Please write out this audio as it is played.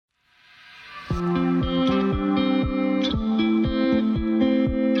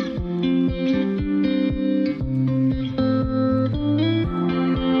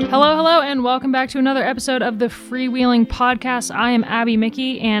and welcome back to another episode of the Freewheeling Podcast. I am Abby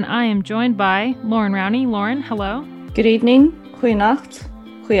Mickey, and I am joined by Lauren Rowney. Lauren, hello. Good evening, goeienacht,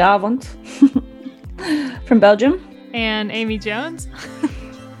 goeieavond, from Belgium. And Amy Jones.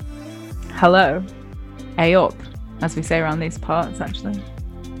 Hello. Ayop, as we say around these parts, actually.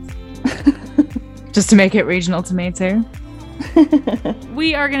 Just to make it regional to me too.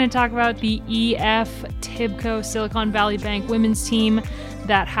 We are going to talk about the EF Tibco Silicon Valley Bank women's team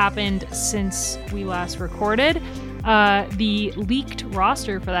that happened since we last recorded. The leaked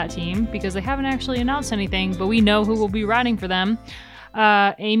roster for that team, because they haven't actually announced anything, but we know who will be riding for them.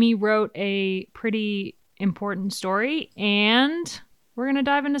 Amy wrote a pretty important story, and we're going to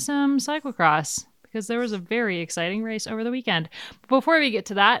dive into some cyclocross because there was a very exciting race over the weekend. But before we get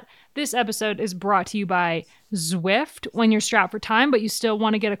to that, this episode is brought to you by Zwift. When you're strapped for time, but you still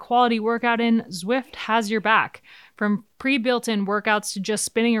want to get a quality workout in, Zwift has your back. From pre-built-in workouts to just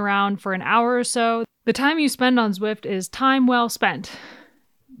spinning around for an hour or so, the time you spend on Zwift is time well spent.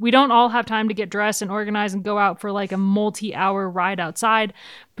 We don't all have time to get dressed and organize and go out for like a multi-hour ride outside.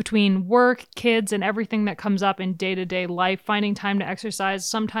 Between work, kids, and everything that comes up in day-to-day life, finding time to exercise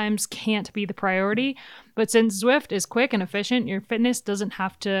sometimes can't be the priority. But since Zwift is quick and efficient, your fitness doesn't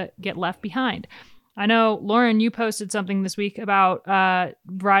have to get left behind. I know, Lauren, you posted something this week about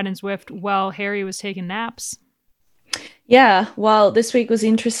riding Zwift while Harry was taking naps. Yeah, well, this week was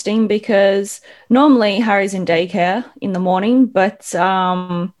interesting because normally Harry's in daycare in the morning, but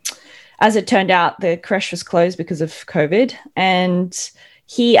as it turned out, the creche was closed because of COVID, and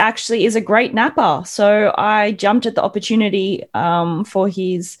he actually is a great napper. So I jumped at the opportunity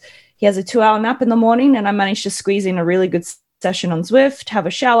he has a 2-hour nap in the morning, and I managed to squeeze in a really good session on Zwift, have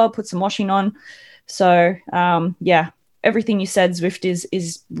a shower, put some washing on. So yeah, everything you said, Zwift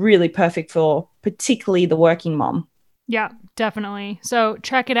is really perfect for particularly the working mom. Yeah, definitely. So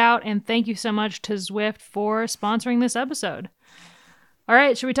check it out, and thank you so much to Zwift for sponsoring this episode. All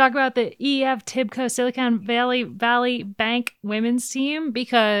right, should we talk about the EF Tibco Silicon Valley Bank women's team?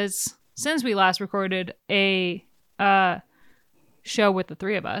 Because since we last recorded a show with the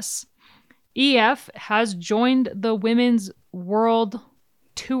three of us, EF has joined the Women's World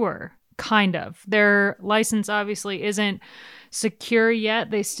Tour, kind of. Their license obviously isn't secure yet.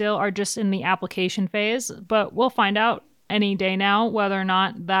 They still are just in the application phase, but we'll find out any day now whether or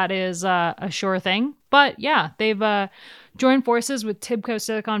not that is a sure thing. But yeah, they've joined forces with Tibco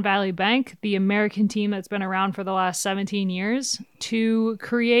Silicon Valley Bank, the American team that's been around for the last 17 years, to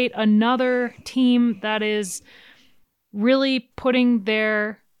create another team that is really putting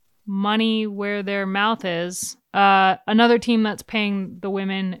their money where their mouth is. Another team that's paying the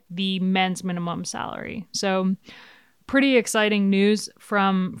women the men's minimum salary. So pretty exciting news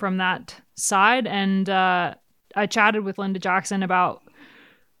from that side. And I chatted with Linda Jackson about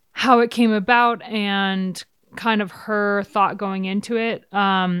how it came about and kind of her thought going into it.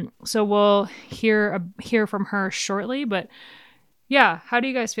 So we'll hear from her shortly. But yeah, how do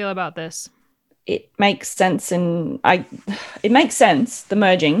you guys feel about this? It makes sense, and it makes sense, the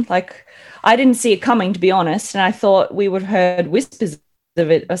merging. Like, I didn't see it coming, to be honest, and I thought we would have heard whispers of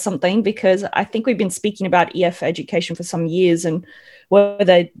it or something, because I think we've been speaking about EF education for some years and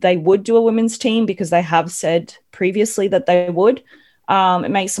whether they would do a women's team, because they have said previously that they would.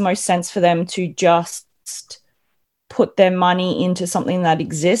 It makes the most sense for them to just put their money into something that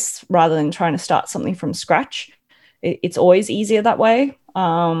exists rather than trying to start something from scratch. It's always easier that way.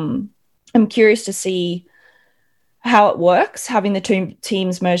 I'm curious to see how it works, having the two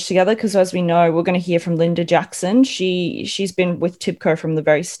teams merged together, because as we know, we're going to hear from Linda Jackson. She's been with Tibco from the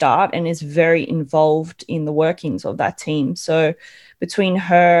very start and is very involved in the workings of that team. So between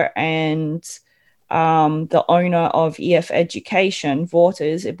her and the owner of EF Education,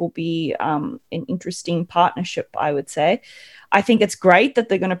 Vorters, it will be an interesting partnership, I would say. I think it's great that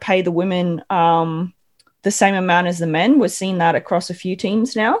they're going to pay the women the same amount as the men. We're seeing that across a few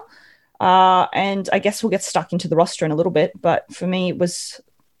teams now. And I guess we'll get stuck into the roster in a little bit. But for me, it was,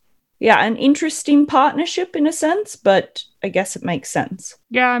 an interesting partnership in a sense, but I guess it makes sense.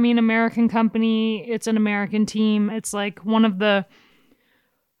 Yeah, I mean, American company, it's an American team. It's like one of the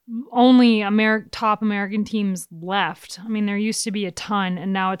only top American teams left. I mean, there used to be a ton,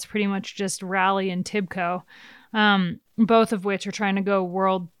 and now it's pretty much just Rally and Tibco, both of which are trying to go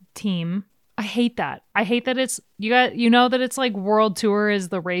world team. I hate that. I hate that it's that it's like world tour is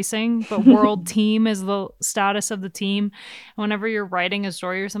the racing, but world team is the status of the team. And whenever you're writing a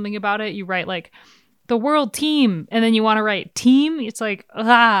story or something about it, you write like the world team, and then you want to write team. It's like,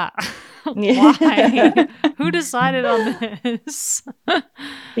 why? Who decided on this? The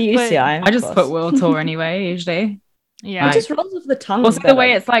UCI. I just put world tour anyway, usually. Yeah. It just rolls off the tongue. Also, the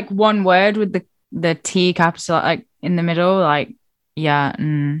way it's like one word with the T capital like in the middle, like yeah.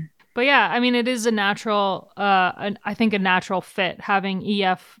 But yeah, I mean, it is a natural. I think a natural fit having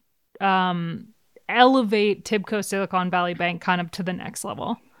EF elevate Tibco Silicon Valley Bank kind of to the next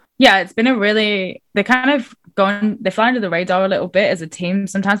level. Yeah, it's been they kind of they fly under the radar a little bit as a team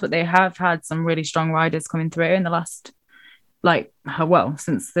sometimes, but they have had some really strong riders coming through in the last, like,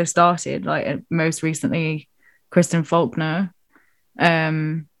 since they started, like most recently, Kristen Faulkner,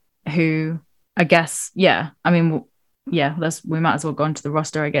 who I guess, we might as well go on to the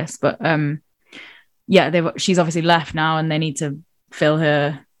roster, I guess, but she's obviously left now and they need to fill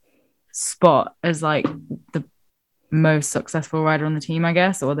her spot as like the most successful rider on the team, I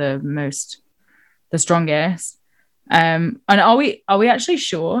guess, or the strongest. And are we actually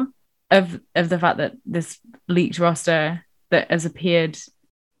sure of the fact that this leaked roster that has appeared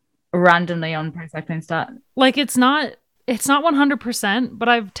randomly on Pro Cycling Stat? Like, it's not 100%, but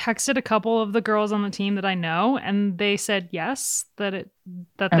I've texted a couple of the girls on the team that I know, and they said yes, they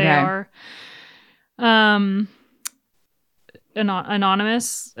are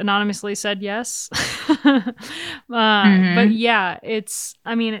anonymously said yes. But yeah, it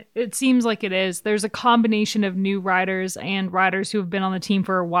seems like it is. There's a combination of new riders and riders who have been on the team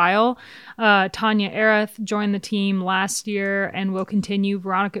for a while. Tanya Erath joined the team last year and will continue.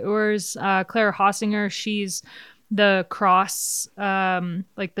 Veronica Urs, Clara Hossinger, she's the cross,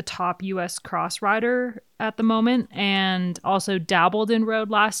 like the top US cross rider at the moment, and also dabbled in road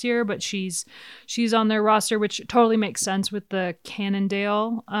last year, but she's on their roster, which totally makes sense with the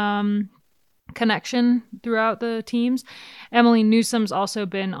Cannondale connection throughout the teams. Emily Newsom's also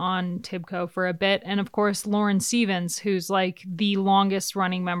been on Tibco for a bit, and of course Lauren Stevens, who's like the longest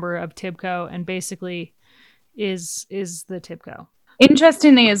running member of Tibco and basically is the Tibco.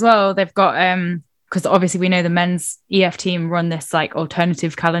 Interestingly as well, they've got because obviously we know the men's EF team run this like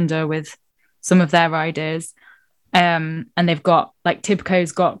alternative calendar with some of their riders. And they've got like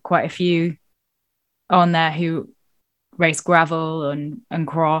Tibco's got quite a few on there who race gravel and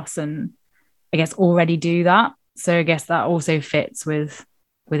cross and I guess already do that. So I guess that also fits with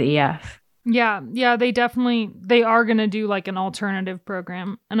EF. Yeah, they are going to do like an alternative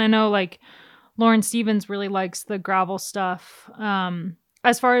program. And I know like Lauren Stevens really likes the gravel stuff.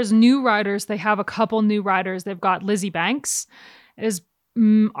 As far as new riders, they have a couple new riders. They've got Lizzie Banks is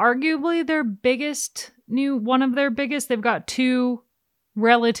arguably one of their biggest. They've got two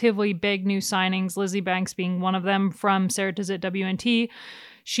relatively big new signings, Lizzie Banks being one of them from Ceratizit WNT.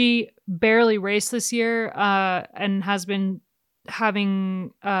 She barely raced this year and has been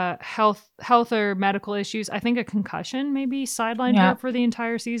having health or medical issues. I think a concussion maybe sidelined her for the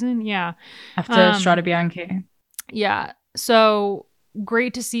entire season. Yeah. After Strade Bianche. Yeah. So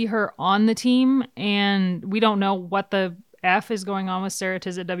great to see her on the team, and we don't know what the F is going on with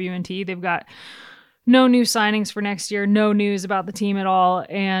Ceratizit WNT. They've got no new signings for next year, no news about the team at all,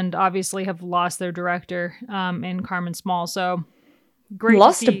 and obviously have lost their director in Carmen Small. So great.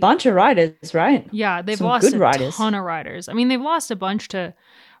 Lost a bunch of riders, right? Yeah, they've lost a ton of riders. I mean, they've lost a bunch to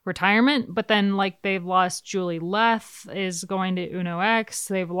retirement, but then like they've lost Julie Leth is going to Uno X.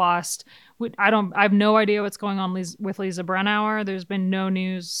 They've lost I have no idea what's going on with Lisa Brennauer. There's been no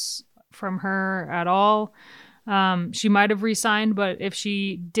news from her at all. She might have re-signed, but if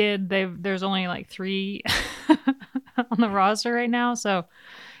she did, there's only like 3 on the roster right now. So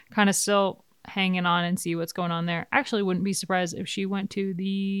kind of still hanging on and see what's going on there. Actually, wouldn't be surprised if she went to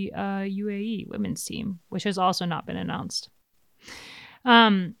the UAE women's team, which has also not been announced.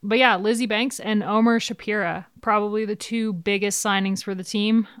 But yeah, Lizzie Banks and Omer Shapira, probably the two biggest signings for the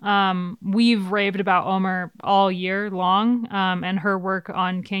team. We've raved about Omer all year long, and her work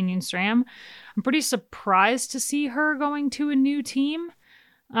on Canyon SRAM. I'm pretty surprised to see her going to a new team,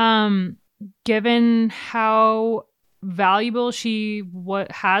 given how valuable she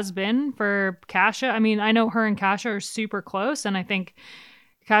has been for Kasia. I mean, I know her and Kasia are super close, and I think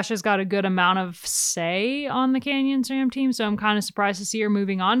Kasia's got a good amount of say on the Canyon SRAM team, so I'm kind of surprised to see her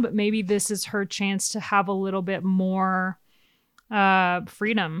moving on, but maybe this is her chance to have a little bit more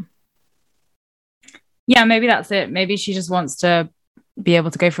freedom. Yeah, maybe that's it. Maybe she just wants to be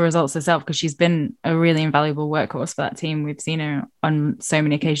able to go for results herself because she's been a really invaluable workhorse for that team. We've seen her on so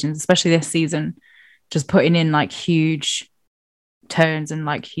many occasions, especially this season, just putting in like huge turns and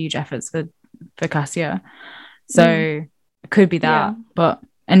like huge efforts for Kasia. So it could be that,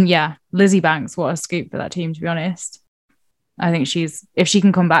 And Lizzie Banks, what a scoop for that team, to be honest. I think if she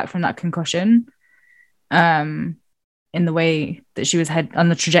can come back from that concussion, in the way that she was on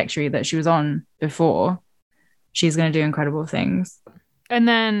the trajectory that she was on before, she's going to do incredible things. And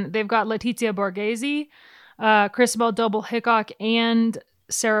then they've got Letizia Borghese, Christabel Doble Hickok and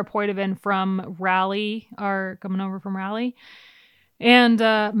Sarah Poitevin from Rally are coming over from Rally. And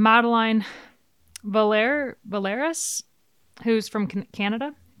Madeline Valeris, who's from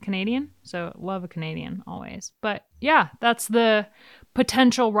Canadian. So love a Canadian always. But yeah, that's the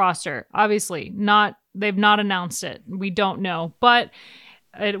potential roster. Obviously, they've not announced it. We don't know. But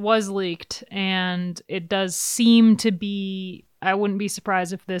it was leaked, and it does seem to be, I wouldn't be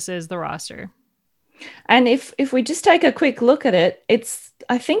surprised if this is the roster. And if we just take a quick look at it, it's,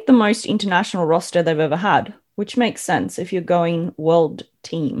 I think, the most international roster they've ever had, which makes sense if you're going world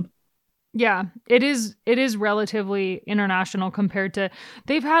team. Yeah, it is relatively international compared to,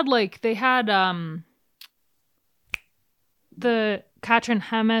 they had the Katrin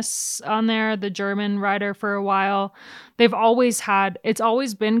Hemis on there, the German rider, for a while. They've always had, it's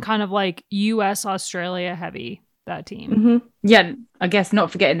always been kind of like US Australia heavy, that team. Mm-hmm. Yeah, I guess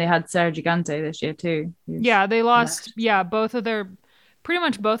not forgetting they had Sarah Gigante this year too. Yeah, they lost pretty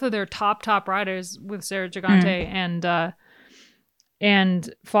much both of their top riders with Sarah Gigante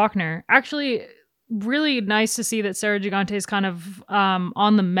and Faulkner. Actually, really nice to see that Sarah Gigante is kind of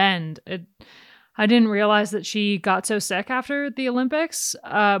on the mend. I didn't realize that she got so sick after the Olympics,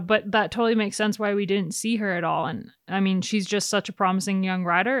 but that totally makes sense why we didn't see her at all. And I mean, she's just such a promising young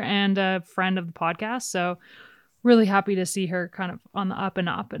rider and a friend of the podcast. So really happy to see her kind of on the up and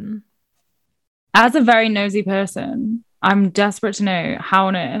up. And as a very nosy person, I'm desperate to know how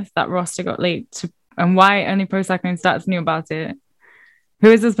on earth that roster got leaked and why only Pro Cycling Stats knew about it. Who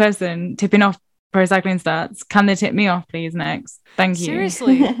is this person tipping off Pro Cycling Stats? Can they tip me off, please, next? Thank you.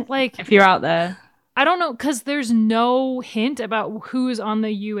 Seriously, like, if you're out there. I don't know, because there's no hint about who's on the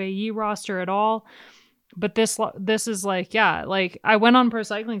UAE roster at all. But this is like, yeah, like I went on Pro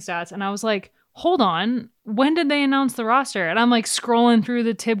Cycling Stats and I was like, hold on, when did they announce the roster? And I'm like scrolling through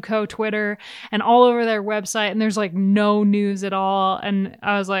the Tibco Twitter and all over their website, and there's like no news at all. And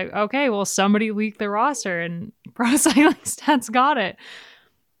I was like, okay, well, somebody leaked the roster and Pro Cycling Stats got it.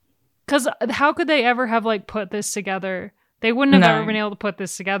 Because how could they ever have like put this together? They wouldn't have ever been able to put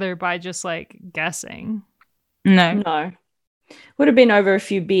this together by just like guessing. No. Would have been over a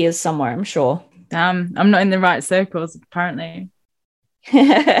few beers somewhere, I'm sure. Damn, I'm not in the right circles, apparently.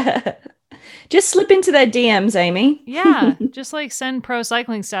 Just slip into their DMs, Amy. Yeah, just like send Pro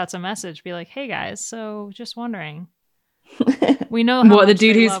Cycling Stats a message. Be like, hey guys, so just wondering. We know how the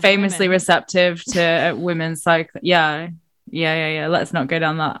dude who's famously receptive to women's cycling. Yeah. Let's not go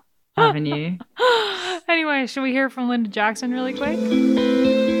down that avenue. Anyway, should we hear from Linda Jackson really quick?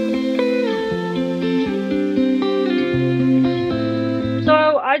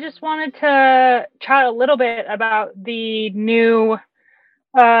 So I just wanted to chat a little bit about the new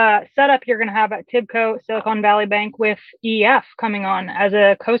setup you're going to have at Tibco Silicon Valley Bank with EF coming on as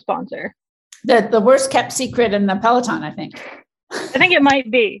a co-sponsor. The worst kept secret in the peloton, I think. I think it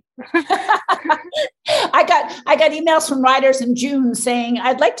might be. I got emails from riders in June saying,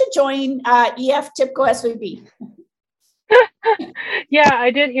 I'd like to join EF Tibco SVB. Yeah,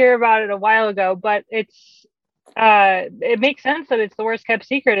 I did hear about it a while ago, but it makes sense that it's the worst kept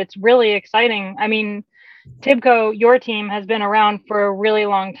secret. It's really exciting. I mean, Tibco, your team, has been around for a really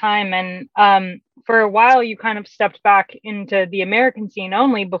long time. And for a while, you kind of stepped back into the American scene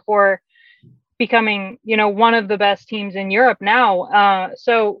only before becoming, one of the best teams in Europe now.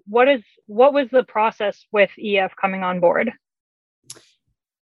 So what was the process with EF coming on board?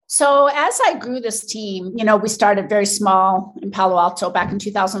 So as I grew this team, we started very small in Palo Alto back in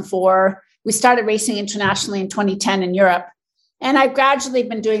 2004. We started racing internationally in 2010 in Europe. And I've gradually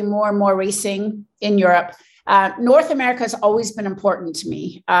been doing more and more racing in Europe. North America has always been important to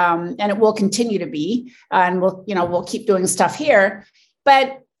me, and it will continue to be. And we'll keep doing stuff here.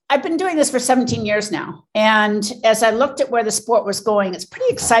 But I've been doing this for 17 years now. And as I looked at where the sport was going, it's pretty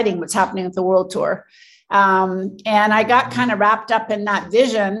exciting what's happening with the World Tour. And I got kind of wrapped up in that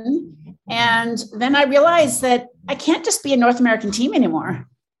vision. And then I realized that I can't just be a North American team anymore.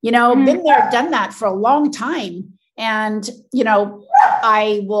 Been there, done that for a long time. And,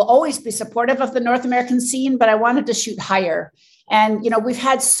 I will always be supportive of the North American scene, but I wanted to shoot higher. And, we've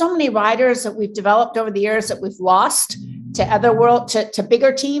had so many riders that we've developed over the years that we've lost to other to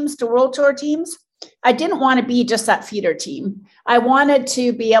bigger teams, to World Tour teams. I didn't want to be just that feeder team. I wanted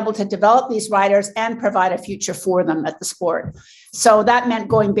to be able to develop these riders and provide a future for them at the sport. So that meant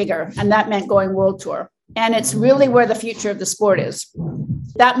going bigger, and that meant going World Tour. And it's really where the future of the sport is.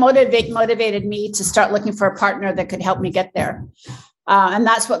 That motivated me to start looking for a partner that could help me get there. And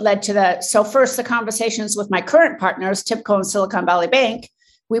that's what led to the conversations with my current partners, Tibco and Silicon Valley Bank.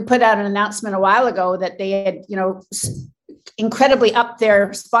 We put out an announcement a while ago that they had, incredibly upped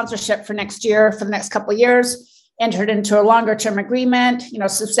their sponsorship for next year, for the next couple of years, entered into a longer term agreement,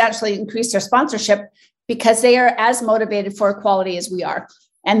 substantially increased their sponsorship because they are as motivated for equality as we are.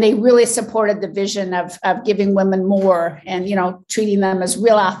 And they really supported the vision of giving women more and, treating them as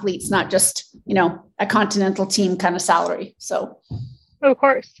real athletes, not just, a continental team kind of salary. So. Of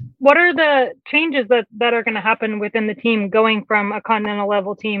course. What are the changes that are going to happen within the team going from a continental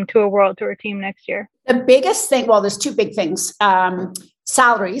level team to a world tour team next year? The biggest thing, well, there's two big things.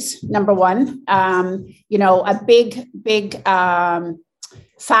 Salaries, number one. A big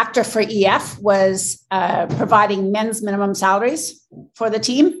factor for EF was providing men's minimum salaries for the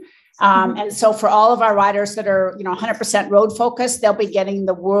team. And so for all of our riders that are, 100% road focused, they'll be getting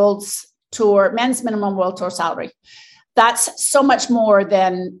the World's Tour, men's minimum World Tour salary. That's so much more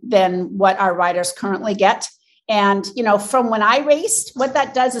than what our riders currently get. And, from when I raced, what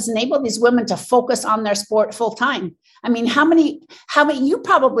that does is enable these women to focus on their sport full time. I mean, how many, you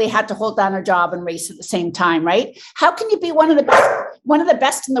probably had to hold down a job and race at the same time, right? How can you be one of the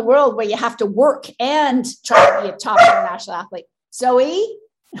best in the world where you have to work and try to be a top international athlete? Zoe,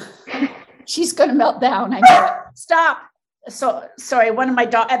 she's going to melt down. I know it. Stop. So sorry. My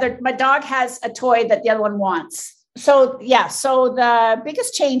dog has a toy that the other one wants. So the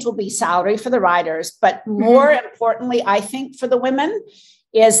biggest change will be salary for the riders, but more importantly, I think for the women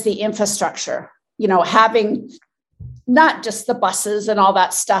is the infrastructure, having not just the buses and all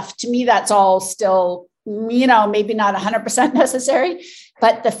that stuff. To me, that's all still, maybe not 100% necessary,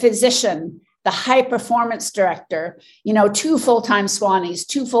 but the physician, the high performance director, 2 full-time Swannies,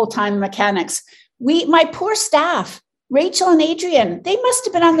 2 full-time mechanics. My poor staff, Rachel and Adrian, they must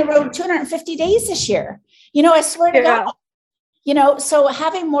have been on the road 250 days this year. I swear to God, so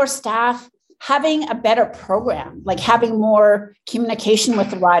having more staff, having a better program, like having more communication with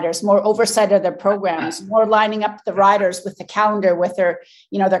the riders, more oversight of their programs, more lining up the riders with the calendar, with their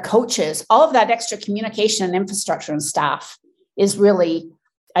coaches, all of that extra communication and infrastructure and staff is really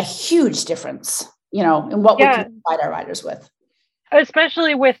a huge difference, in what we can provide our riders with.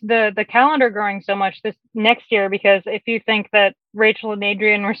 Especially with the calendar growing so much this next year, because if you think that Rachel and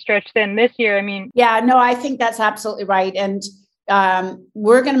Adrian were stretched thin this year, I mean. Yeah, no, I think that's absolutely right. And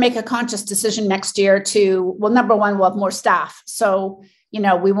we're going to make a conscious decision next year number one, we'll have more staff. So,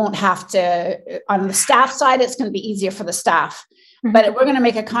 we won't have to, on the staff side, it's going to be easier for the staff. Mm-hmm. But we're going to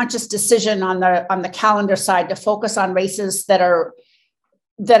make a conscious decision on the calendar side to focus on races that are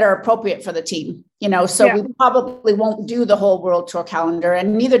appropriate for the team, we probably won't do the whole World Tour calendar,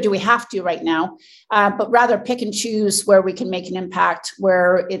 and neither do we have to right now, but rather pick and choose where we can make an impact,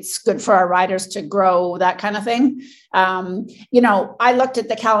 where it's good for our riders to grow, that kind of thing. I looked at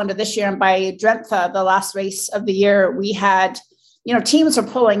the calendar this year, and by Drenthe, the last race of the year, we had, teams were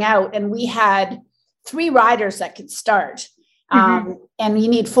pulling out, and we had 3 riders that could start. And you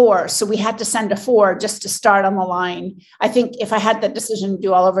need 4. So we had to send a 4 just to start on the line. I think if I had that decision to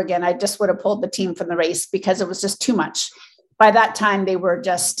do all over again, I just would have pulled the team from the race because it was just too much. By that time, they were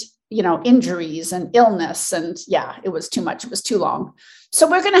just, injuries and illness. And it was too much. It was too long. So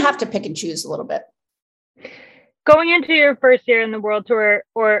we're going to have to pick and choose a little bit. Going into your first year in the World Tour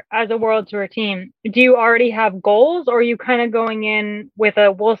or as a World Tour team, do you already have goals, or are you kind of going in with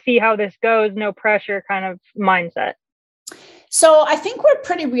we'll see how this goes, no pressure kind of mindset? So I think we're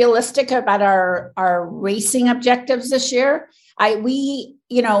pretty realistic about our racing objectives this year. We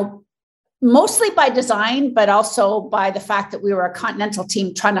mostly by design, but also by the fact that we were a continental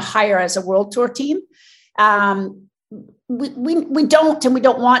team trying to hire as a World Tour team. We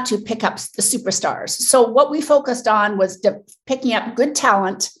don't want to pick up the superstars. So what we focused on was picking up good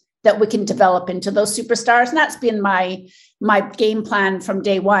talent that we can develop into those superstars. And that's been my game plan from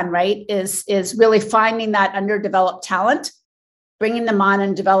day one, right? Is really finding that underdeveloped talent, bringing them on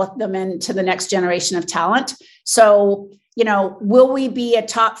and develop them into the next generation of talent. So, will we be a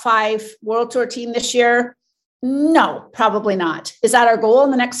top 5 World Tour team this year? No, probably not. Is that our goal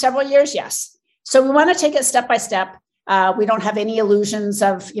in the next several years? Yes. So we want to take it step by step. We don't have any illusions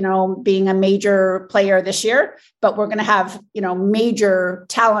of, being a major player this year, but we're going to have, major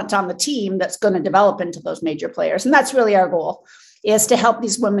talent on the team that's going to develop into those major players. And that's really our goal, is to help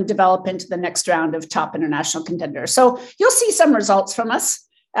these women develop into the next round of top international contenders. So you'll see some results from us.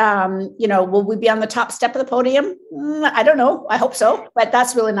 Will we be on the top step of the podium? I don't know. I hope so, but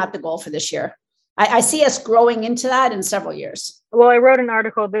that's really not the goal for this year. I see us growing into that in several years. Well, I wrote an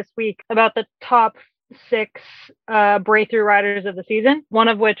article this week about the top 6 breakthrough riders of the season, one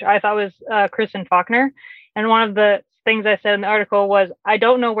of which I thought was Kristen Faulkner. And one of the things I said in the article was, I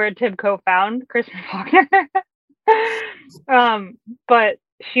don't know where Tibco found Kristen Faulkner. But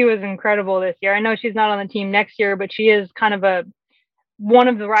she was incredible this year. I know she's not on the team next year, but she is kind of one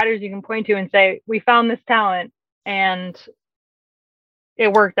of the riders you can point to and say, we found this talent and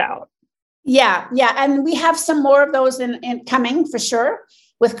it worked out. Yeah. And we have some more of those in coming for sure.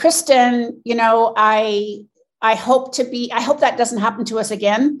 With Kristen, I hope that doesn't happen to us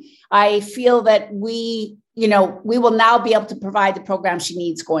again. I feel that we will now be able to provide the program she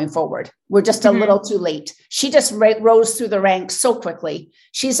needs going forward. We're just a little too late. She just rose through the ranks so quickly.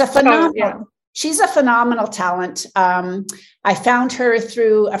 She's a phenomenal talent. I found her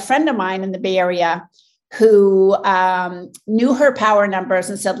through a friend of mine in the Bay Area who knew her power numbers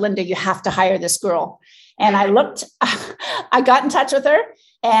and said, Linda, you have to hire this girl. And I got in touch with her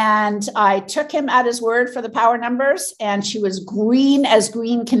and I took him at his word for the power numbers, and she was green as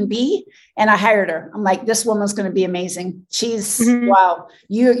green can be. And I hired her. I'm like, this woman's going to be amazing. She's wow.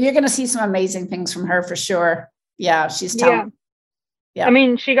 You're going to see some amazing things from her for sure. Yeah. She's talented. Yeah. I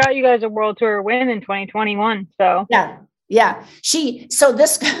mean, she got you guys a World Tour win in 2021. So yeah. She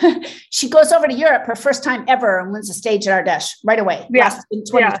goes over to Europe, her first time ever, and wins a stage at Ardèche right away. Yeah. In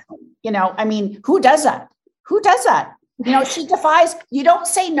 2020. I mean, who does that? She defies, you don't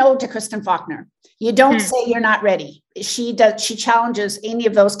say no to Kristen Faulkner. You don't say you're not ready. She challenges any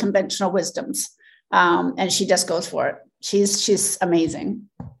of those conventional wisdoms. And she just goes for it. She's amazing.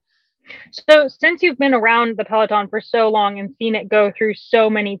 So since you've been around the Peloton for so long and seen it go through so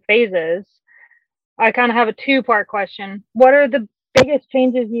many phases, I kind of have a two-part question. What are the biggest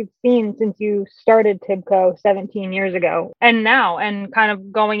changes you've seen since you started TIBCO 17 years ago and now, and kind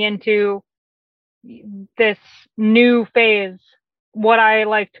of going into this new phase, what I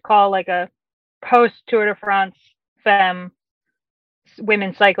like to call like a post Tour de France Femme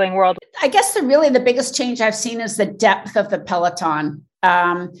women's cycling world? I guess the biggest change I've seen is the depth of the Peloton.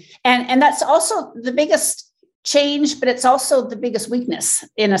 And that's also the biggest change, but it's also the biggest weakness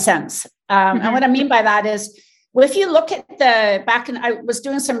in a sense. And what I mean by that is, well, if you look at I was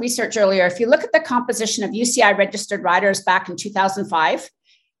doing some research earlier, if you look at the composition of UCI registered riders back in 2005,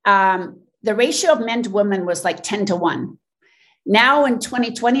 the ratio of men to women was like 10-1. Now in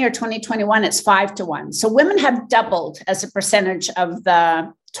 2020 or 2021, it's 5-1. So women have doubled as a percentage of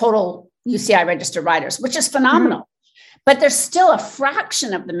the total UCI registered riders, which is phenomenal. But there's still a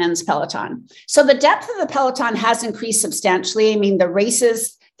fraction of the men's Peloton. So the depth of the Peloton has increased substantially. I mean, the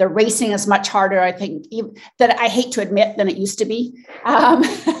racing is much harder, I think, that I hate to admit, than it used to be. But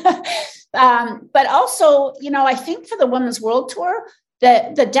also, I think for the Women's World Tour,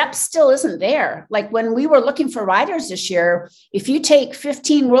 the depth still isn't there. Like when we were looking for riders this year, if you take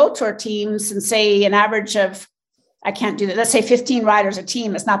 15 World Tour teams and say an average of, I can't do that, let's say 15 riders a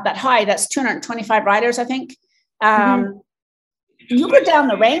team, it's not that high. That's 225 riders, I think. You go down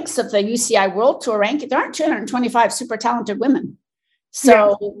the ranks of the UCI World Tour rank, there aren't 225 super talented women.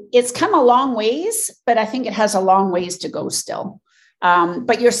 So it's come a long ways, but I think it has a long ways to go still.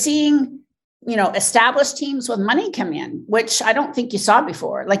 But you're seeing, established teams with money come in, which I don't think you saw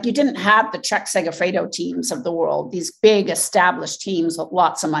before. Like you didn't have the Trek Segafredo teams of the world, these big established teams with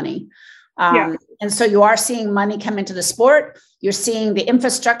lots of money. And so you are seeing money come into the sport. You're seeing the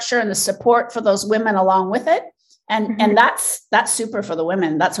infrastructure and the support for those women along with it. And that's super for the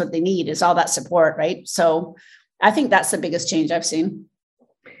women. That's what they need, is all that support, right? So I think that's the biggest change I've seen.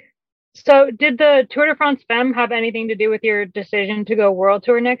 So did the Tour de France Femme have anything to do with your decision to go World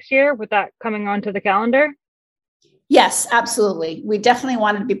Tour next year, with that coming onto the calendar? Yes, absolutely. We definitely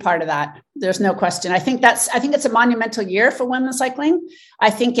wanted to be part of that. There's no question. I think it's a monumental year for women's cycling. I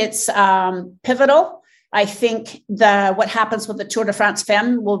think it's pivotal. I think what happens with the Tour de France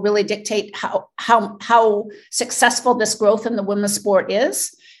Femme will really dictate how successful this growth in the women's sport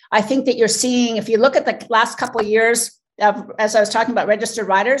is. I think that you're seeing, if you look at the last couple of years, as I was talking about registered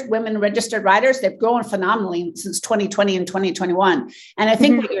riders, women registered riders, they've grown phenomenally since 2020 and 2021. And I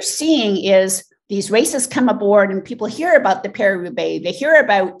think what you're seeing is these races come aboard and people hear about the Paris-Roubaix. They hear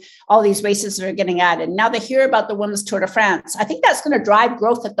about all these races that are getting added. Now they hear about the Women's Tour de France. I think that's going to drive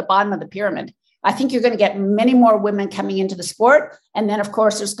growth at the bottom of the pyramid. I think you're going to get many more women coming into the sport. And then, of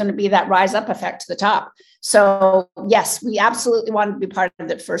course, there's going to be that rise up effect to the top. So, yes, we absolutely want to be part of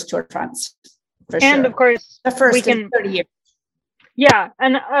the first Tour de France. And of course, the first in 30 years. Yeah.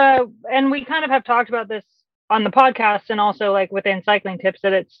 And we kind of have talked about this on the podcast and also like within Cycling Tips,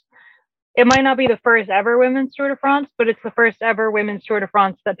 that it might not be the first ever women's Tour de France, but it's the first ever women's Tour de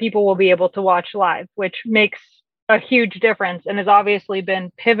France that people will be able to watch live, which makes a huge difference and has obviously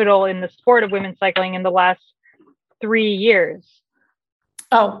been pivotal in the sport of women's cycling in the last 3 years.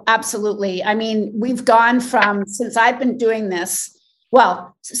 Oh, absolutely. I mean, we've gone from, since I've been doing this,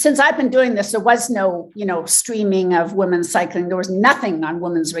 Well, since I've been doing this, there was no, streaming of women's cycling. There was nothing on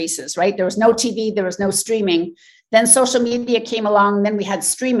women's races, right? There was no TV, there was no streaming. Then social media came along, then we had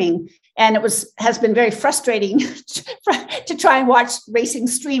streaming. And has been very frustrating to try and watch racing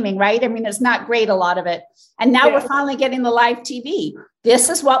streaming, right? I mean, it's not great, a lot of it. And now we're finally getting the live TV. This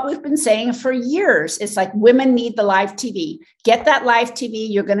is what we've been saying for years. It's like women need the live TV. Get that live TV.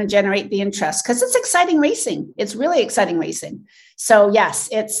 You're going to generate the interest because it's exciting racing. It's really exciting racing. So yes,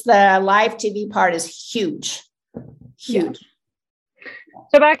 it's the live TV part is huge, huge. Yeah.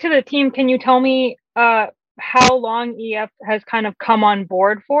 So back to the team. Can you tell me how long EF has kind of come on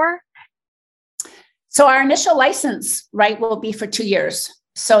board for? So our initial license, right, will be for 2 years.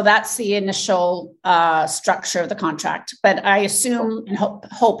 So that's the initial structure of the contract. But I assume and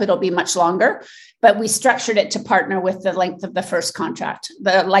hope it'll be much longer. But we structured it to partner with the length of the first contract,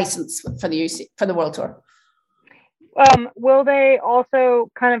 the license for the World Tour. Will they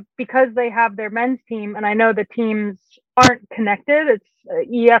also kind of, because they have their men's team, and I know the teams aren't connected, it's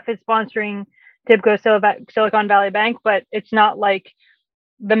EF is sponsoring TIBCO Silicon Valley Bank, but it's not like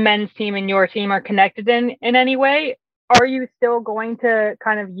the men's team and your team are connected in any way. Are you still going to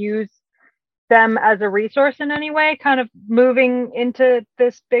kind of use them as a resource in any way, kind of moving into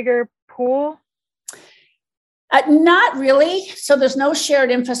this bigger pool? Not really. So there's no shared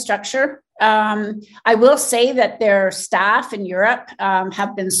infrastructure. I will say that their staff in Europe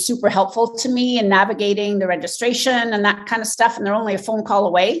have been super helpful to me in navigating the registration and that kind of stuff. And they're only a phone call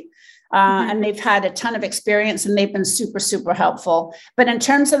away. And they've had a ton of experience and they've been super, super helpful. But in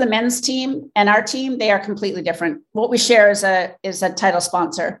terms of the men's team and our team, they are completely different. What we share is a title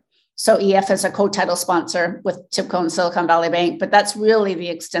sponsor. So EF is a co-title sponsor with TIBCO and Silicon Valley Bank, but that's really the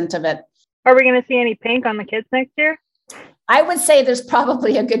extent of it. Are we going to see any pink on the kids next year? I would say there's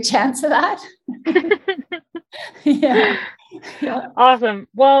probably a good chance of that. Yeah. Awesome.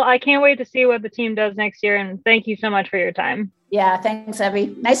 Well, I can't wait to see what the team does next year. And thank you so much for your time. Yeah, thanks,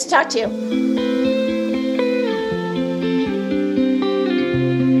 Evie. Nice to talk to you.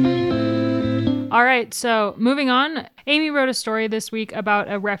 All right, so moving on. Amy wrote a story this week about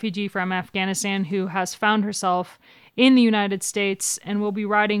a refugee from Afghanistan who has found herself in the United States and will be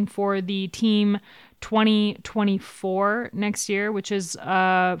riding for the Team 2024 next year, which is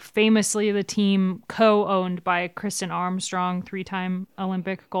famously the team co-owned by Kristen Armstrong, 3-time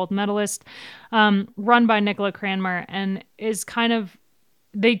Olympic gold medalist, run by Nicola Cranmer, and is kind of,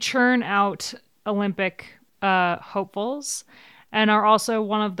 they churn out Olympic hopefuls and are also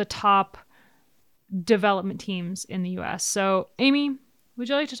one of the top development teams in the US. So Amy, would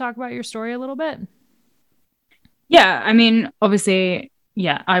you like to talk about your story a little bit? Yeah, I mean, obviously,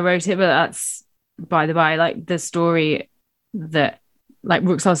 yeah, I wrote it, but that's by the by. Like the story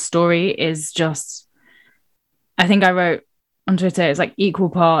Ruxar's story is just, I think I wrote on Twitter, it's like equal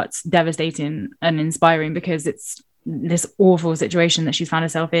parts devastating and inspiring because it's this awful situation that she's found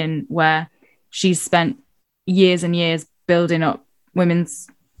herself in where she's spent years and years building up women's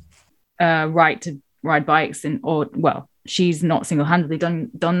right to ride bikes she's not single-handedly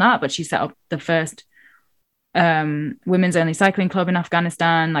done that, but she set up the first women's only cycling club in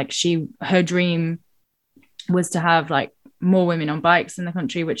Afghanistan. Like her dream was to have like more women on bikes in the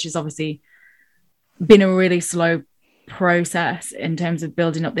country, which has obviously been a really slow process in terms of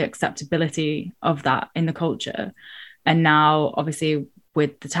building up the acceptability of that in the culture. And now obviously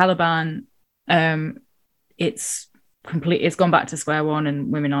with the Taliban, it's gone back to square one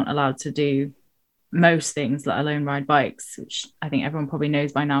and women aren't allowed to do most things, let alone ride bikes, which I think everyone probably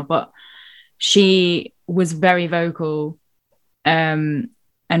knows by now. But she was very vocal and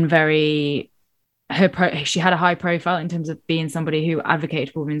she had a high profile in terms of being somebody who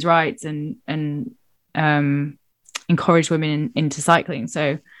advocated for women's rights and encouraged women into cycling.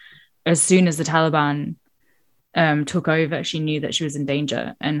 So as soon as the Taliban took over, she knew that she was in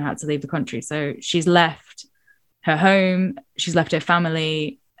danger and had to leave the country. So she's left her home, she's left her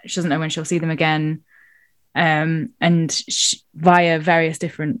family, she doesn't know when she'll see them again. And via various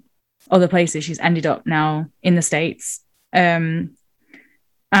different other places, she's ended up now in the States. And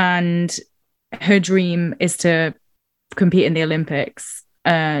her dream is to compete in the Olympics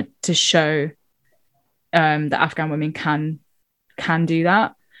to show that Afghan women can do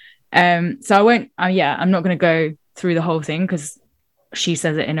that. So I won't, I'm not going to go through the whole thing because she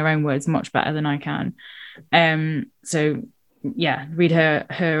says it in her own words much better than I can. So yeah, read her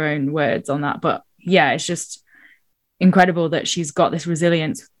own words on that. But yeah, it's just incredible that she's got this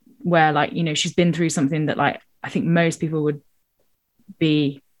resilience where, like, you know, she's been through something that, like, I think most people would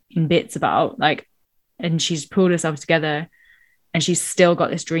be in bits about, like, and she's pulled herself together and she's still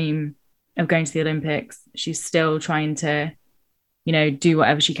got this dream of going to the Olympics. She's still trying to do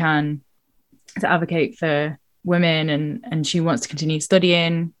whatever she can to advocate for women, and she wants to continue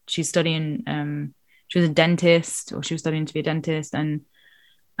studying. She's studying, she was a dentist, or she was studying to be a dentist, and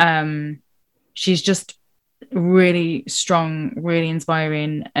she's just really strong, really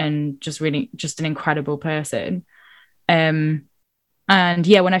inspiring, and just an incredible person. And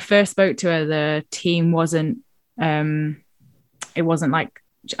yeah, when I first spoke to her, the team wasn't like,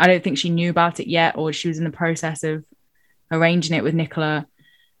 I don't think she knew about it yet, or she was in the process of arranging it with Nicola.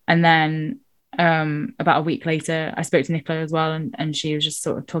 And then about a week later, I spoke to Nicola as well, and she was just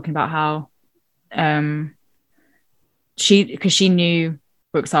sort of talking about how because she knew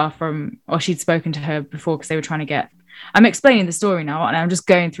Ruxar or she'd spoken to her before, because they were trying to get, I'm explaining the story now and I'm just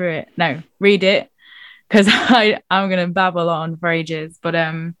going through it. No, read it, because I'm going to babble on for ages. But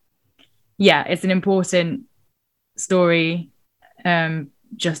yeah, it's an important story,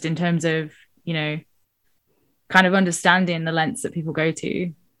 just in terms of, kind of understanding the lengths that people go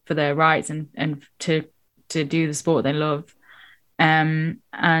to for their rights and to do the sport they love. And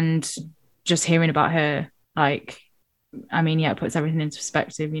just hearing about her, like, I mean, yeah, it puts everything into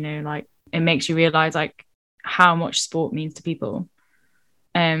perspective, like it makes you realize like how much sport means to people.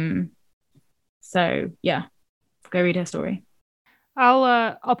 So yeah, go read her story.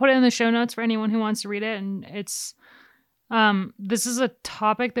 I'll put it in the show notes for anyone who wants to read it. And it's this is a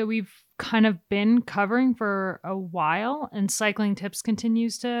topic that we've kind of been covering for a while, and Cycling Tips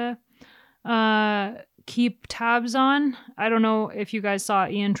continues to keep tabs on. I don't know if you guys saw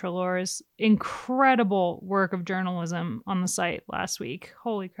Ian Treloar's incredible work of journalism on the site last week.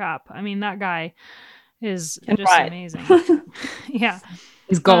 Holy crap. I mean, that guy is just amazing. Yeah.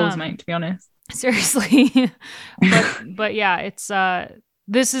 His goals, mate, to be honest. Seriously. but yeah, it's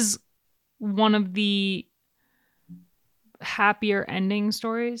this is one of the happier ending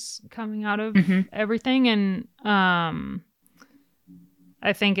stories coming out of everything. And I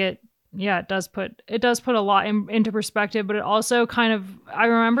think it does put a lot into perspective, but it also kind of, I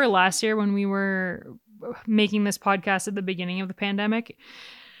remember last year when we were making this podcast at the beginning of the pandemic,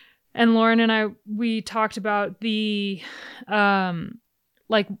 and Lauren and we talked about the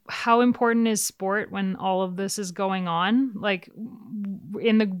like how important is sport when all of this is going on, like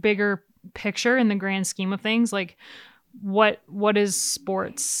in the bigger picture, in the grand scheme of things, like what is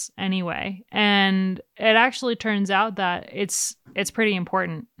sports anyway? And it actually turns out that it's pretty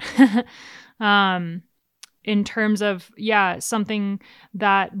important. In terms of, something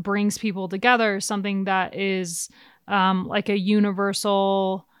that brings people together, something that is like a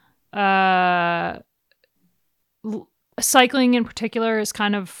universal, cycling in particular is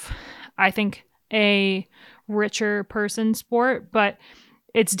kind of, I think, a richer person sport, but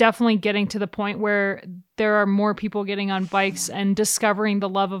it's definitely getting to the point where there are more people getting on bikes and discovering the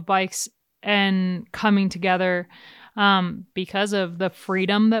love of bikes and coming together because of the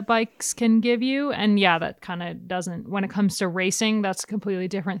freedom that bikes can give you. And yeah, that kind of doesn't, when it comes to racing, that's a completely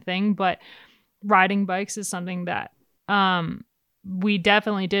different thing. But riding bikes is something that we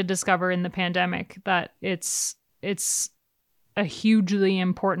definitely did discover in the pandemic, that it's a hugely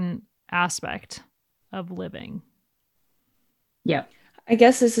important aspect of living. Yeah. I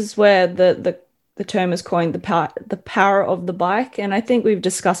guess this is where the term is coined, the power of the bike. And I think we've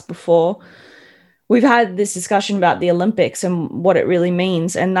discussed before, we've had this discussion about the Olympics and what it really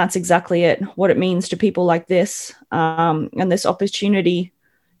means. And that's exactly it, what it means to people like this, and this opportunity.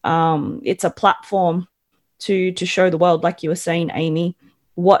 It's a platform to show the world, like you were saying, Amy,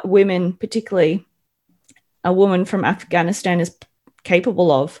 what women, particularly a woman from Afghanistan, is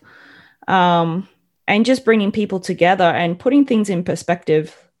capable of. And just bringing people together and putting things in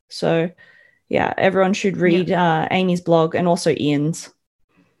perspective. So, yeah, everyone should read Amy's blog and also Ian's.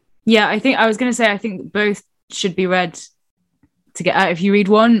 Yeah, I think both should be read together. If you read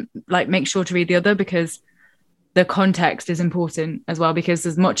one, like, make sure to read the other, because the context is important as well. Because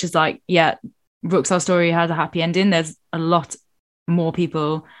as much as Ruxar's story has a happy ending, there's a lot more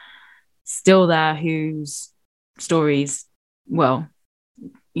people still there whose stories, well,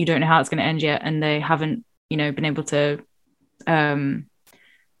 you don't know how it's going to end yet, and they haven't, been able to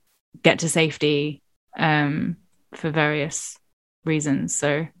get to safety for various reasons.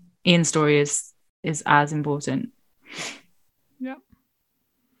 So Ian's story is as important. Yep.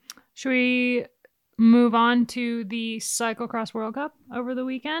 Should we move on to the Cyclocross World Cup over the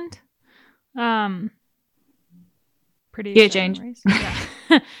weekend? Pretty change. Yeah.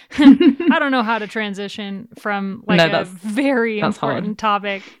 I don't know how to transition from a very important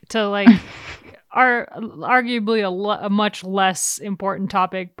topic to arguably a much less important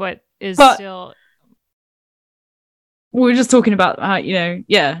topic, but still. We're just talking about how, I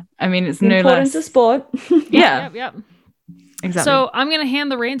mean, it's no importance less of sport. Yeah. Yep. Exactly. So I'm going to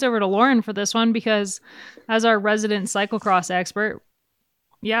hand the reins over to Lauren for this one because as our resident cyclocross expert,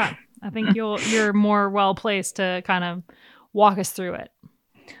 yeah, I think you're more well placed to kind of walk us through it.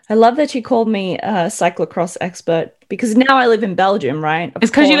 I love that you called me a cyclocross expert because now I live in Belgium, right?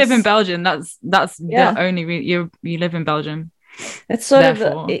 It's because you live in Belgium. That's Yeah. the only you live in Belgium. It's sort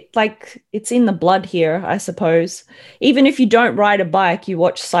Therefore. of like it's in the blood here, I suppose. Even if you don't ride a bike, you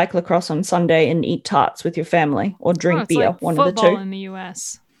watch cyclocross on Sunday and eat tarts with your family or drink it's beer, like one of the football two. in the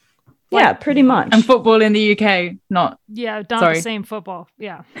US. Yeah, pretty much. And football in the UK, not. Yeah, not Sorry. the same football.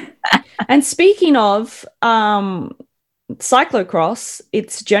 Yeah. And speaking of cyclocross,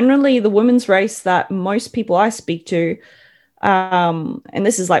 it's generally the women's race that most people I speak to, and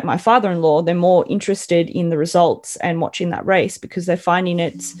this is like my father-in-law, they're more interested in the results and watching that race because they're finding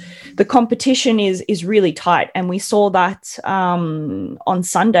the competition is really tight. And we saw that on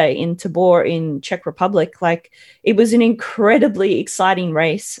Sunday in Tabor in Czech Republic. Like, it was an incredibly exciting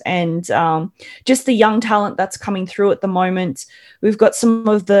race, and just the young talent that's coming through at the moment. We've got some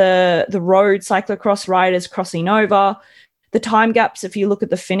of the road cyclocross riders crossing over. The time gaps, if you look at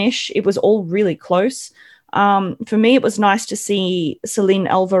the finish, it was all really close. For me, it was nice to see Celine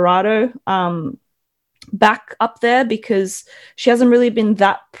Alvarado back up there because she hasn't really been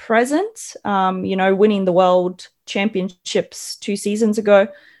that present. Winning the World Championships 2 seasons ago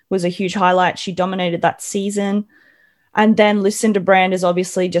was a huge highlight. She dominated that season. And then Lucinda Brand has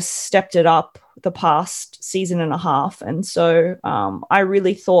obviously just stepped it up the past season and a half. And so I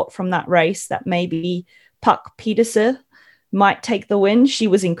really thought from that race that maybe Puck Petersen might take the win. She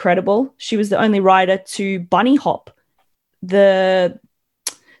was incredible. She was the only rider to bunny hop the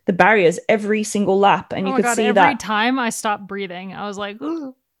barriers every single lap, and you could see every that time I stopped breathing, I was like,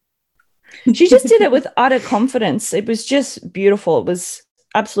 ooh. She just did it with utter confidence. It was just beautiful. It was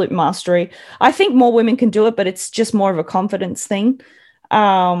absolute mastery. I think more women can do it, but it's just more of a confidence thing.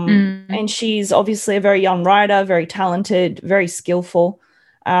 And she's obviously a very young rider, very talented, very skillful.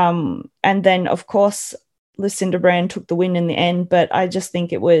 And then, of course, Lucinda Brand took the win in the end, but I just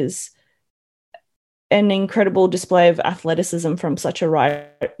think it was an incredible display of athleticism from such a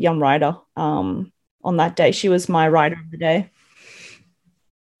young rider on that day. She was my rider of the day.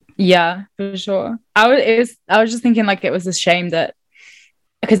 Yeah, for sure. I was just thinking like it was a shame that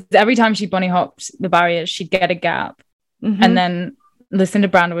because every time she bunny hopped the barriers, she'd get a gap, and then Lucinda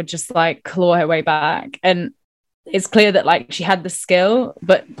Brand would just like claw her way back. And it's clear that like she had the skill,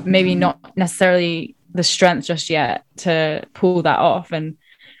 but maybe not necessarily the strength just yet to pull that off. And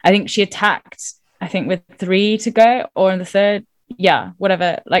I think she attacked, I think with 3 to go or in the third,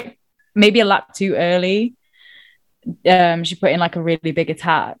 whatever, like maybe a lap too early. She put in like a really big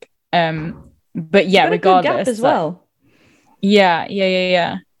attack. But yeah, regardless, a good gap as well.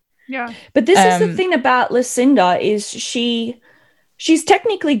 Yeah. But this is the thing about Lucinda is she's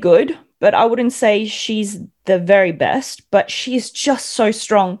technically good, but I wouldn't say she's the very best, but she's just so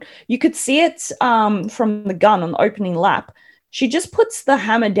strong. You could see it from the gun on the opening lap. She just puts the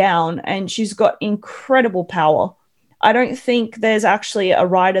hammer down and she's got incredible power. I don't think there's actually a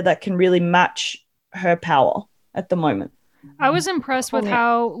rider that can really match her power at the moment. I was impressed with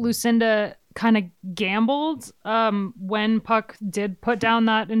how Lucinda kind of gambled when Puck did put down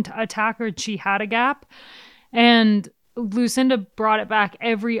that attack, or she had a gap. And Lucinda brought it back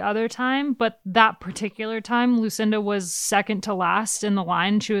every other time, but that particular time, Lucinda was second to last in the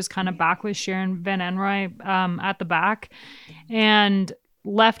line. She was kind of back with Sharon Van Enroy at the back and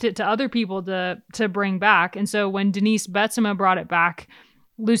left it to other people to bring back. And so when Denise Betsema brought it back,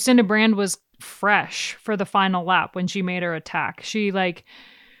 Lucinda Brand was fresh for the final lap when she made her attack. She like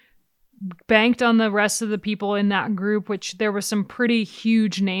banked on the rest of the people in that group, which there were some pretty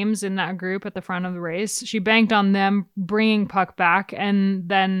huge names in that group at the front of the race. She banked on them bringing Puck back. And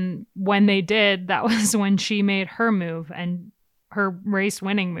then when they did, that was when she made her move and her race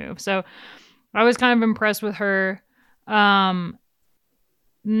winning move. So I was kind of impressed with her.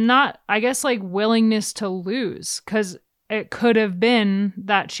 Not, I guess, like willingness to lose, because it could have been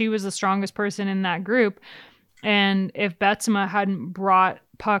that she was the strongest person in that group. And if Betsema hadn't brought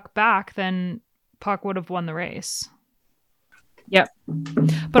Puck back, then Puck would have won the race. Yep.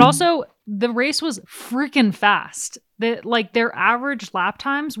 But also, the race was freaking fast. Their average lap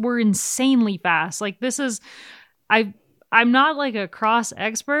times were insanely fast. Like, this is... I'm not like a cross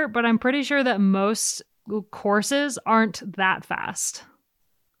expert, but I'm pretty sure that most courses aren't that fast.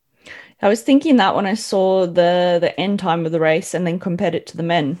 I was thinking that when I saw the end time of the race and then compared it to the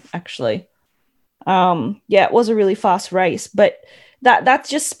men, actually. It was a really fast race, but that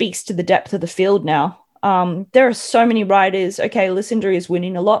just speaks to the depth of the field now. There are so many riders. Okay, Lucinda is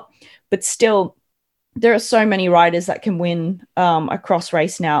winning a lot, but still there are so many riders that can win a cross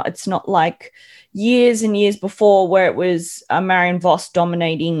race now. It's not like years and years before where it was Marion Vos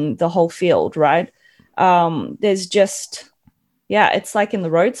dominating the whole field, right? There's just, it's like in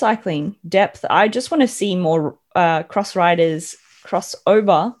the road cycling depth. I just want to see more cross riders cross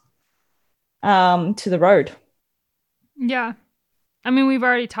over to the road. Yeah. I mean, we've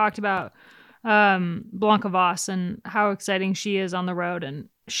already talked about Blanca Vos and how exciting she is on the road, and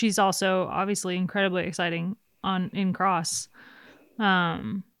she's also obviously incredibly exciting in cross.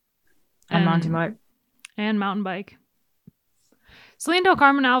 And mountain bike. And mountain bike. Celine Del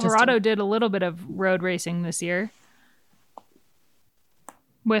Carmen Alvarado did a little bit of road racing this year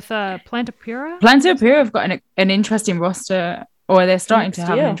with Planta Pura. Planta Pura have got an interesting roster, or they're starting to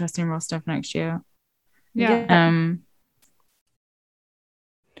have an interesting roster for next year. Yeah.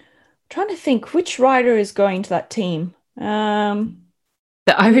 Trying to think which rider is going to that team. The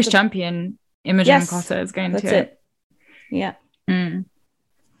Irish champion Imogen Cotta is going to it. Yeah.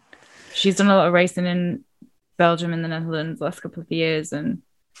 She's done a lot of racing in Belgium and the Netherlands the last couple of years and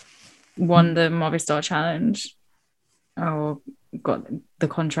won the Movistar Challenge, or got the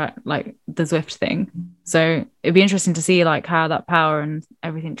contract, like the Zwift thing. So it'd be interesting to see like how that power and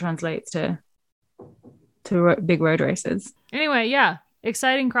everything translates to big road races. Anyway, yeah,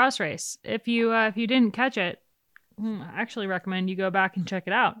 exciting cross race. If you didn't catch it, I actually recommend you go back and check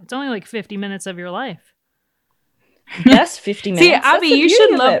it out. It's only like 50 minutes of your life. Yes, 50 minutes. See, Abby, you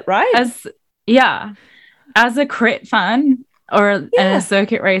should love it, right? As a crit fan or a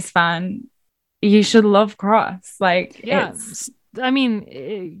circuit race fan, you should love cross. Like, it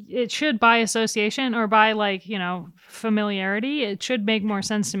should, by association or by like, familiarity, it should make more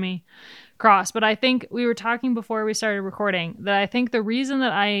sense to me, cross. But I think we were talking before we started recording that I think the reason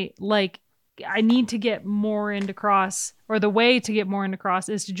that I need to get more into cross, or the way to get more into cross,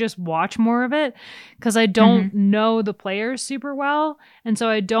 is to just watch more of it, because I don't know the players super well. And so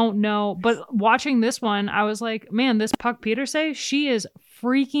I don't know. But watching this one, I was like, man, this Puck Pieterse, she is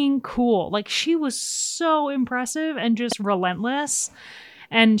freaking cool. Like, she was so impressive and just relentless.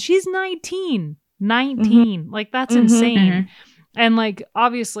 And she's 19. Like, that's insane. And like,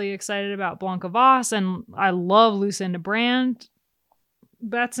 obviously excited about Blanca Vos, and I love Lucinda Brand.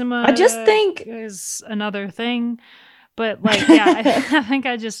 Betsema, I just think, is another thing, but like, I think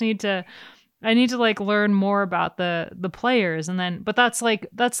I just need to like learn more about the players, and then, but that's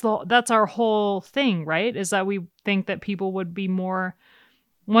our whole thing, right? Is that we think that people would be more,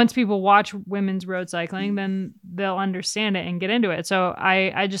 once people watch women's road cycling, then they'll understand it and get into it. So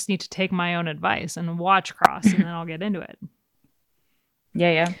I just need to take my own advice and watch cross, and then I'll get into it.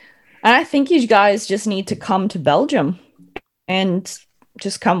 Yeah. And I think you guys just need to come to Belgium and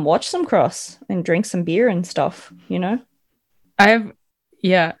just come watch some cross and drink some beer and stuff, after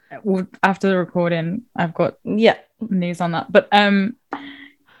the recording, I've got news on that. But what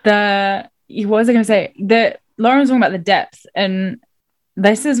was I going to say? Lauren was talking about the depth, and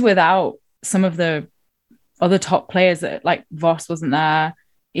this is without some of the other top players that, like, Vos wasn't there,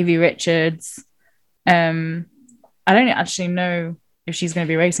 Evie Richards. I don't actually know if she's going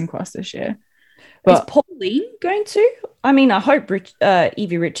to be racing cross this year. But is Pauline going to? I mean, I hope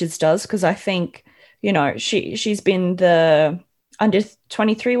Evie Richards does, because I think, she's been the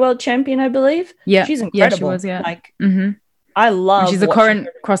under-23 world champion, I believe. Yeah, she's incredible. Yeah, she was, yeah. Like, I love. She's a current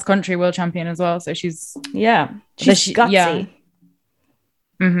cross-country world champion as well, so she's gutsy.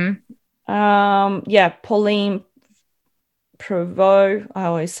 Yeah. Pauline Provo. I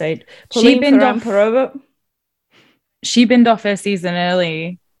always say Pauline Provo. She binned off her season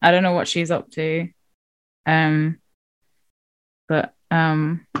early. I don't know what she's up to. But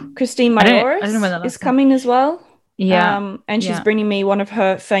Christine Majoris is coming as well. Yeah. And she's bringing me one of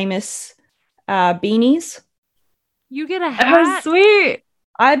her famous beanies. You get a hat? Oh, sweet.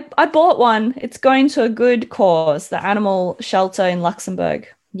 I bought one. It's going to a good cause, the animal shelter in Luxembourg.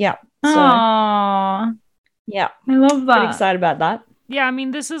 Yeah. So, aww. Yeah. I love that. Pretty excited about that. Yeah, I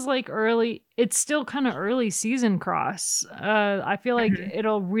mean, this is like early. It's still kind of early season cross. I feel like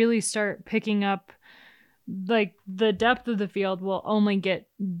it'll really start picking up. Like, the depth of the field will only get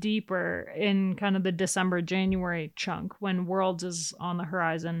deeper in kind of the December, January chunk when Worlds is on the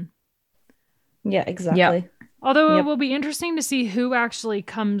horizon. Yeah, exactly. Yep. Although it will be interesting to see who actually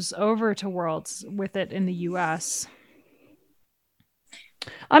comes over to Worlds with it in the US.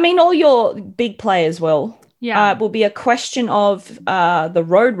 I mean, all your big players will. Yeah. It will be a question of the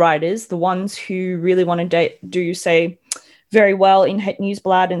road riders, the ones who really want to do, say, very well in Het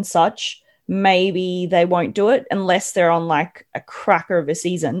Nieuwsblad and such. Maybe they won't do it unless they're on like a cracker of a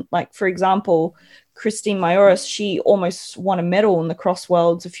season. Like, for example, Christine Majoris, she almost won a medal in the Cross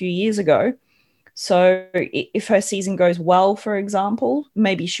Worlds a few years ago. So if her season goes well, for example,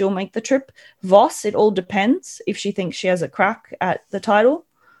 maybe she'll make the trip. Voss, it all depends if she thinks she has a crack at the title.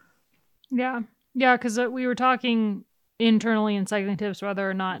 Yeah, because we were talking internally in Cycling Tips whether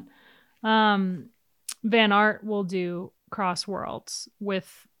or not Van Aert will do Cross Worlds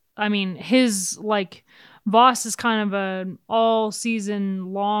with, I mean, his, like, Voss is kind of an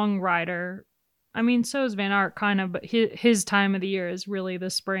all-season long rider. I mean, so is Van Aert kind of, but his time of the year is really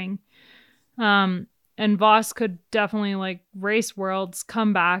the spring. And Voss could definitely, like, race Worlds,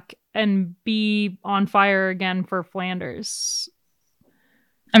 come back, and be on fire again for Flanders.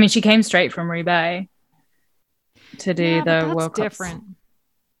 I mean, she came straight from Roubaix to do the World Cup. Different.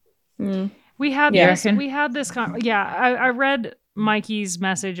 We had this. I read Mikey's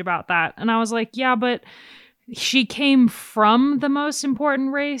message about that, and I was like, yeah, but she came from the most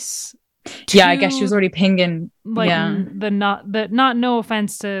important race. I guess she was already pinging. Not no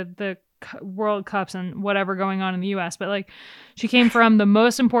offense to the World Cups and whatever going on in the US, but like she came from the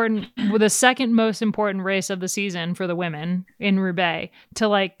second most important race of the season for the women in Roubaix to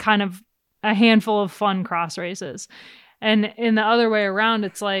like kind of a handful of fun cross races. And in the other way around,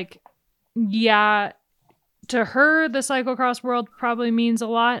 it's like, yeah, to her, the cyclocross world probably means a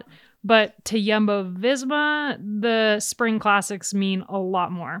lot, but to Jumbo Visma, the spring classics mean a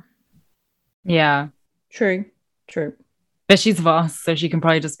lot more. Yeah. True. But she's Voss, so she can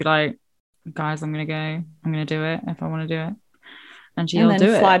probably just be like, guys, I'm going to do it if I want to do it. And she'll do it. And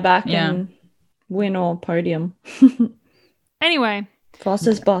then fly back and win or podium. Anyway. Voss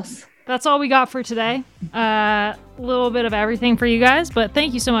is boss. That's all we got for today. A little bit of everything for you guys, but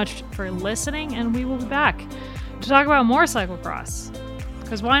thank you so much for listening, and we will be back to talk about more cyclocross.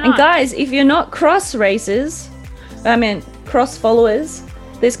 Because why not? And guys, if you're not cross followers,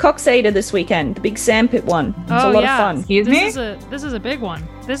 there's Coxada this weekend, the big sandpit one. It's a lot of fun. Excuse me? This is a big one.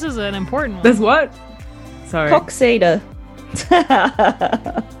 This is an important one. There's what? Sorry. Coxada.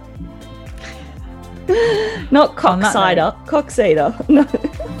 Not Coxida. Coxada. No.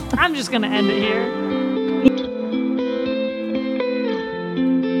 I'm just going to end it here.